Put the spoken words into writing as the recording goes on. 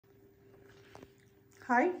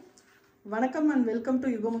Hi, Vanakkam and welcome to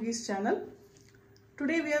Yugamugi's channel.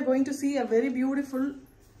 Today we are going to see a very beautiful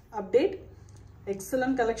update.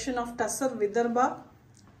 Excellent collection of Tussar Vidharbha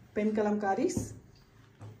PenKalamkaris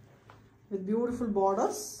with beautiful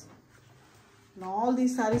borders. And all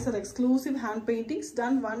these sarees are exclusive hand paintings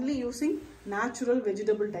done only using natural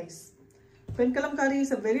vegetable dyes. PenKalamkari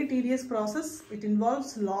is a very tedious process. It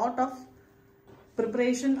involves a lot of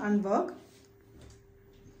preparation and work.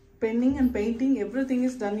 Penning and painting, everything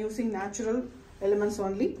is done using natural elements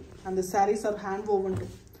only, and the sarees are hand woven too.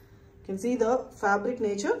 You can see the fabric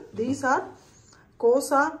nature. These are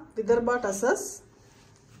KOSA Vidharbha Tussars.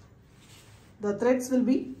 The threads will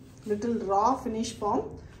be little raw finish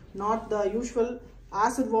form, not the usual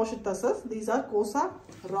acid wash tussars. These are KOSA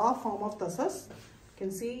raw form of tussars. You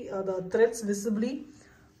can see the threads visibly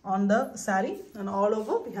on the saree, and all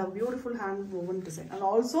over we have beautiful hand woven design. And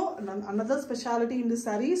also another speciality in this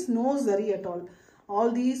saree is no zari at all. All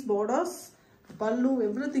these borders, pallu,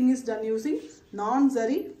 everything is done using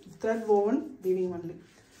non-zari thread woven weaving only.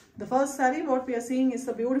 The first saree what we are seeing is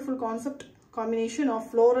a beautiful concept combination of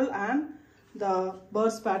floral and the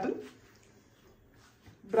birds pattern.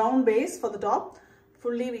 Brown base for the top,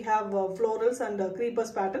 fully we have florals and creepers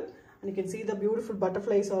pattern, and you can see the beautiful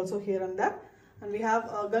butterflies also here and there. And we have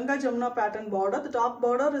a Ganga Jamuna pattern border. The top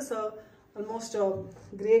border is almost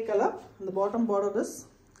grey color, and the bottom border is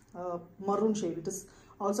maroon shade. It is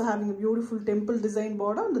also having a beautiful temple design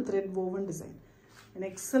border and the thread woven design. An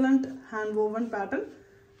excellent hand woven pattern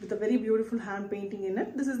with a very beautiful hand painting in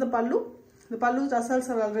it. This is the pallu. The pallu tassels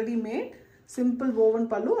are already made. Simple woven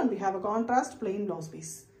pallu, and we have a contrast plain blouse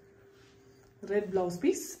piece. Red blouse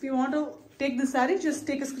piece. If you want to take this saree, just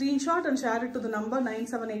take a screenshot and share it to the number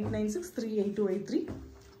 97896388283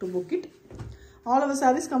 to book it. All our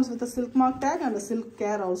sarees comes with a Silkmark tag and a silk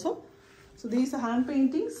care also. So these are hand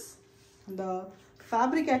paintings. The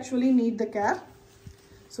fabric actually need the care,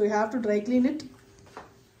 so you have to dry clean it.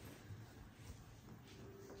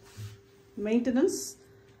 Maintenance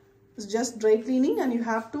is just dry cleaning, and you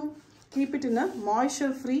have to keep it in a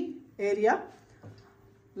moisture free area.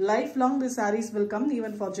 Lifelong the sarees will come,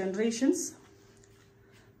 even for generations.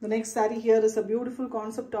 The next saree here is a beautiful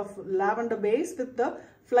concept of lavender base with the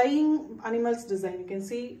flying animals design. You can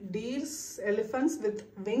see deers, elephants with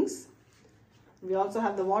wings. We also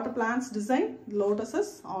have the water plants design,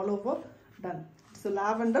 lotuses all over done. It's a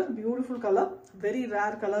lavender, beautiful color, very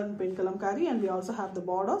rare color in PenKalamkari, and we also have the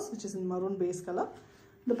borders which is in maroon base color.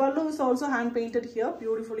 The pallu is also hand painted here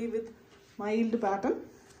beautifully with mild pattern.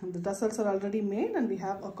 The tassels are already made, and we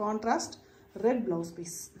have a contrast red blouse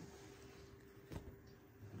piece.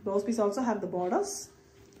 Blouse piece also have the borders.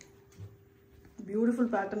 Beautiful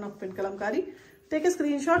pattern of PenKalamkari. Take a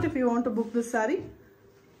screenshot if you want to book this saree.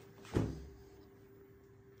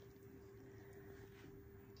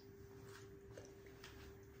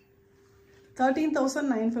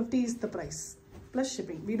 $13,950 is the price plus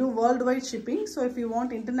shipping. We do worldwide shipping, so if you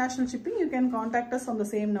want international shipping, you can contact us on the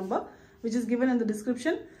same number which is given in the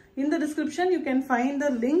description. In the description, you can find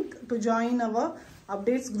the link to join our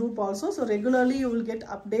updates group also. So regularly you will get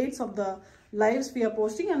updates of the lives we are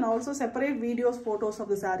posting, and also separate videos, photos of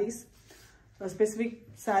the sarees,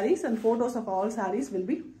 specific sarees, and photos of all sarees will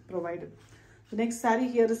be provided. The next saree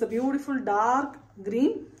here is a beautiful dark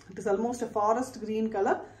green. It is almost a forest green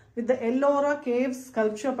color with the Ellora cave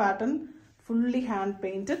sculpture pattern, fully hand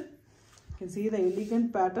painted. You can see the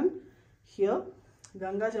elegant pattern here.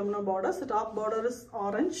 Ganga Jamuna borders. The top border is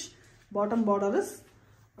orange, bottom border is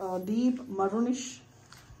deep maroonish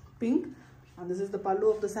pink, and this is the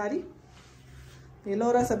pallu of the saree.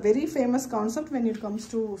 Ellora is a very famous concept when it comes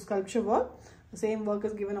to sculpture work. The same work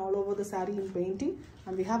is given all over the saree in painting,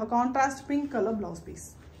 and we have a contrast pink color blouse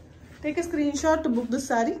piece. Take a screenshot to book this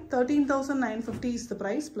saree. $13,950 is the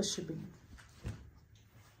price plus shipping.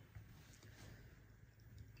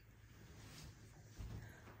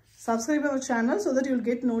 Subscribe our channel so that you will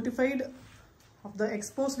get notified of the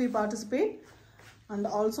expos we participate, and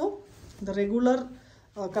also the regular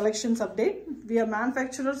collections update. We are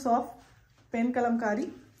manufacturers of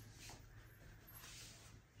PenKalamkari,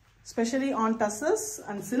 especially on tussars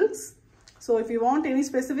and silks. So if you want any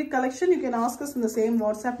specific collection, you can ask us in the same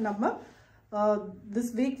WhatsApp number.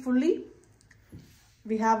 This week fully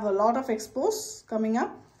we have a lot of expos coming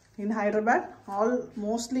up in Hyderabad, all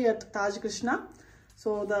mostly at Taj Krishna.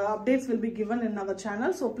 So the updates will be given in our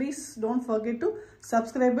channel. So please don't forget to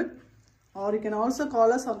subscribe it, or you can also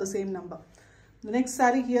call us on the same number. The next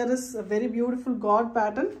saree here is a very beautiful god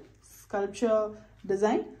pattern, sculpture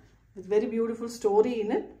design with very beautiful story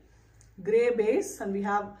in it. Grey base, and we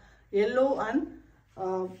have yellow and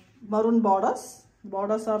maroon borders.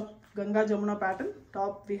 Borders are Ganga Jamuna pattern.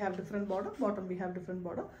 Top we have different border, bottom we have different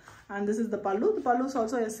border. And this is the pallu. The pallu is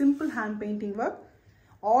also a simple hand painting work.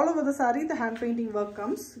 All over the saree the hand painting work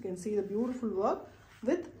comes. You can see the beautiful work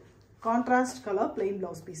with contrast color plain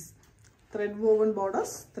blouse piece. Thread woven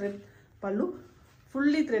borders, thread pallu,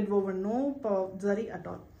 fully thread woven, no zari at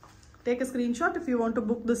all. Take a screenshot if you want to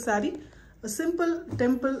book this saree. A simple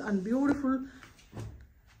temple and beautiful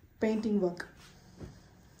painting work.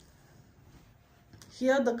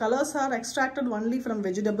 Here the colors are extracted only from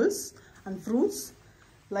vegetables and fruits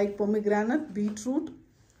like pomegranate, beetroot,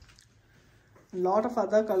 a lot of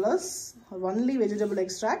other colors, only vegetable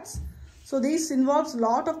extracts. So this involves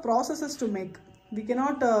lot of processes to make. We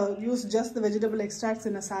cannot use just the vegetable extracts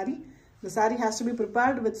in a saree. The saree has to be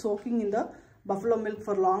prepared with soaking in the buffalo milk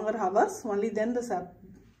for longer hours. Only then the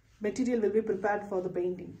material will be prepared for the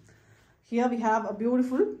painting. Here we have a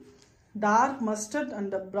beautiful dark mustard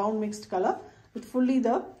and the brown mixed color with fully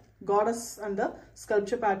the goddess and the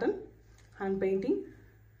sculpture pattern, hand painting,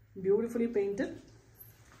 beautifully painted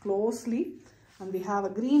closely, and we have a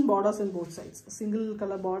green borders in both sides, a single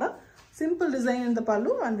color border, simple design in the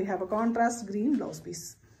pallu, and we have a contrast green blouse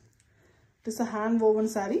piece. It is a hand woven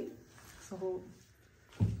saree, so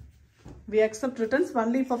we accept returns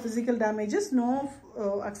only for physical damages, no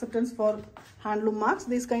acceptance for handloom marks.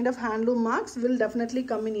 These kind of handloom marks will definitely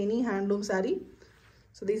come in any handloom saree.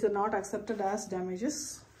 So these are not accepted as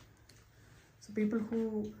damages. So people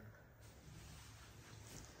who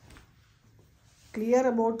clear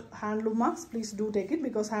about handloom marks, please do take it,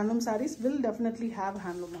 because handloom sarees will definitely have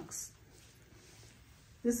handloom marks.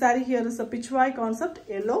 This saree here is a pitchwai concept,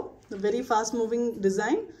 yellow, a very fast moving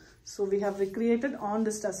design. So we have recreated on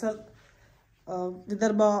this Tussar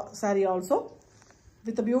Vidharbha saree also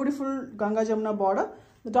with a beautiful Ganga Jamuna border.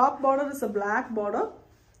 The top border is a black border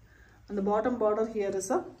and the bottom border here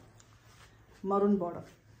is a maroon border.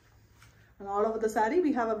 And all over the saree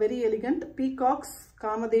we have a very elegant peacocks,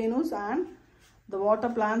 kamadhenus and the water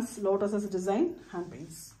plants, lotuses design hand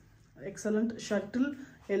paints. Excellent shuttle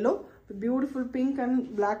yellow with beautiful pink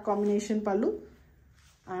and black combination pallu,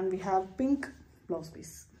 and we have pink blouse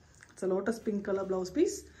piece. It's a lotus pink color blouse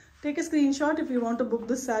piece. Take a screenshot if you want to book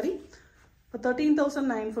this saree for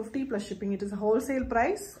 13,950 plus shipping. It is a wholesale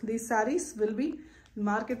price. These sarees will be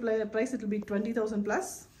market price, it will be 20,000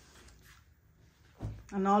 plus.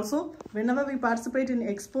 And also whenever we participate in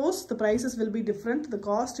expos, the prices will be different. The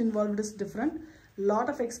cost involved is different. Lot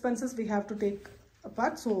of expenses we have to take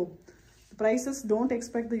apart. So the prices, don't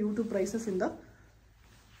expect the YouTube prices in the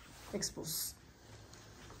expos.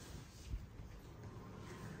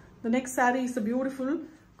 The next saree is a beautiful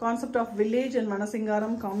concept of village and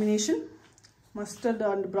Manasingaram combination. Mustard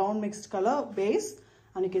and brown mixed color base.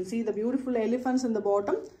 And you can see the beautiful elephants in the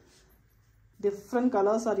bottom. Different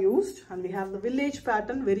colors are used. And we have the village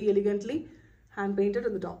pattern very elegantly hand painted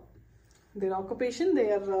at the top. Their occupation,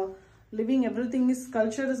 their living, everything is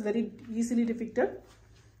culture is very easily depicted.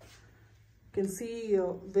 You can see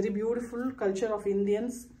very beautiful culture of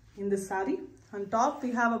Indians in this saree. On top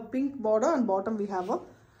we have a pink border and bottom we have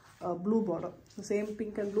a blue border. The same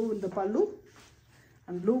pink and blue in the pallu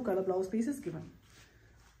and blue color blouse piece is given.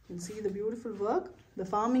 You can see the beautiful work. The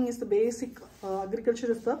farming is the basic,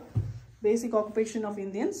 agriculture is the basic occupation of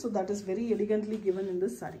Indians. So that is very elegantly given in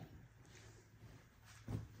this saree.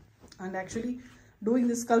 And actually doing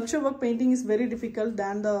this sculpture work painting is very difficult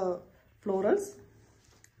than the florals.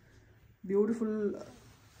 Beautiful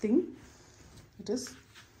thing it is.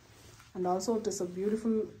 And also it is a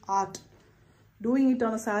beautiful art. Doing it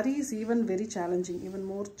on a saree is even very challenging, even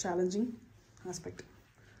more challenging aspect.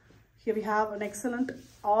 Here we have an excellent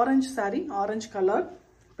orange saree, orange color,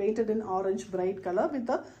 painted in orange bright color with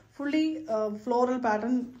the fully floral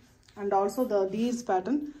pattern and also the deers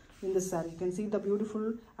pattern in this saree. You can see the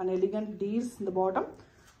beautiful and elegant deers in the bottom.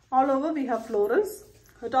 All over we have florals.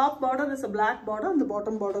 The top border is a black border and the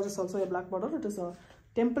bottom border is also a black border. It is a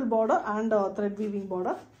temple border and a thread weaving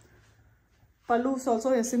border. Pallu is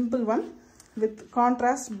also a simple one with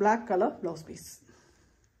contrast black color blouse piece.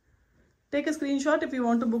 Take a screenshot if you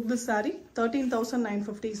want to book this saree.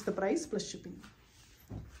 13,950 is the price plus shipping.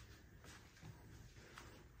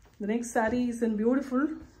 The next saree is in beautiful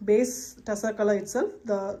base tussar color itself.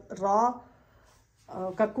 The raw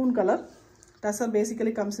cocoon color. Tussar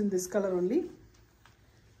basically comes in this color only.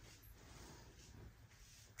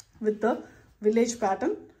 With the village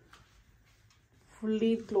pattern.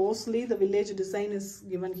 Fully closely the village design is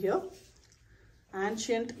given here.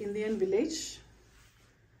 Ancient Indian village.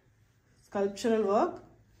 Sculptural work.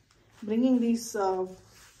 Bringing these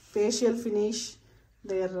facial finish,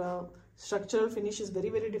 their structural finish is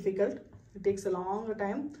very difficult. It takes a long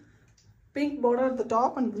time. pink border at the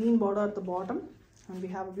top and green border at the bottom. And we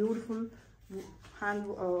have a beautiful hand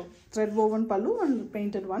thread woven pallu and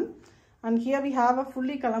painted one. And here we have a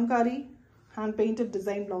fully Kalamkari hand painted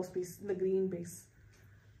design blouse piece in the green base.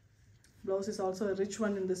 Blouse is also a rich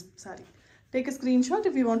one in this saree. Take a screenshot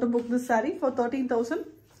if you want to book this saree for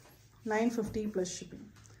 13,950 plus shipping.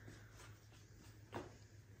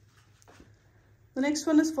 The next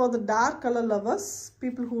one is for the dark color lovers.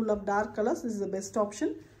 People who love dark colors, this is the best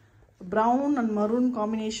option. Brown and maroon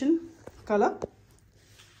combination color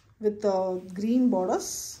with green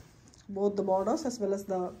borders. Both the borders as well as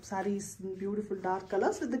the sarees in beautiful dark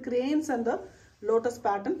colors with the cranes and the lotus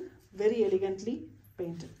pattern very elegantly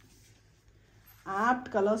painted.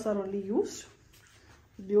 Apt colors are only used.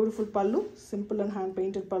 Beautiful pallu, simple and hand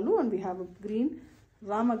painted pallu, and we have a green,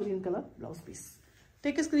 Rama green color blouse piece.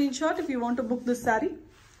 Take a screenshot if you want to book this saree.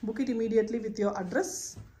 Book it immediately with your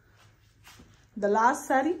address. The last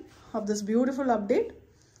saree of this beautiful update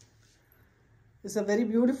is a very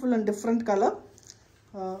beautiful and different color.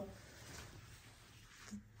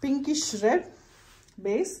 Pinkish red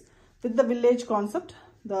base with the village concept.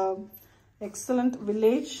 The excellent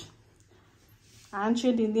village,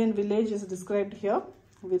 ancient Indian village is described here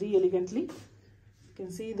very elegantly. You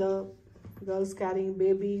can see the girls carrying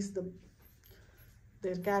babies,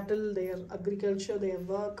 their cattle, their agriculture, their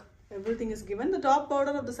work, everything is given. The top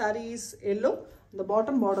border of the saree is yellow, the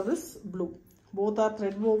bottom border is blue. Both are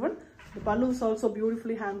thread woven. The pallu is also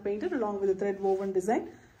beautifully hand painted along with the thread woven design.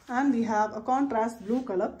 And we have a contrast blue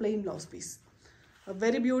color plain blouse piece. A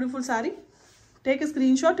very beautiful saree. Take a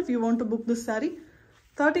screenshot if you want to book this saree.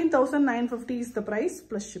 13,950 is the price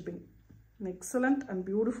plus shipping. An excellent and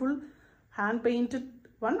beautiful hand painted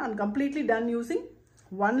one and completely done using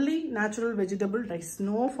only natural vegetable dyes.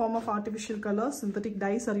 No form of artificial colors, synthetic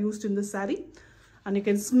dyes are used in this saree. And you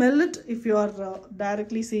can smell it if you are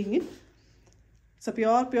directly seeing it. It's a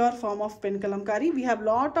pure form of PenKalamkari. We have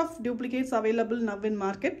lot of duplicates available now in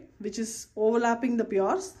market, which is overlapping the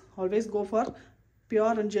pures. Always go for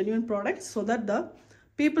pure and genuine products so that the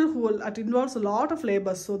people who will, it involves a lot of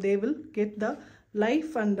labor, so they will get the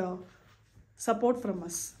life and support from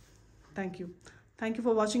us. Thank you. Thank you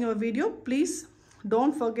for watching our video. Please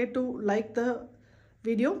don't forget to like the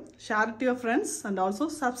video, share it to your friends, and also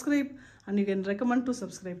subscribe, and you can recommend to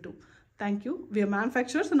subscribe too. Thank you. We are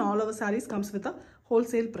manufacturers and all our sarees comes with a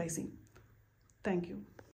wholesale pricing. Thank you.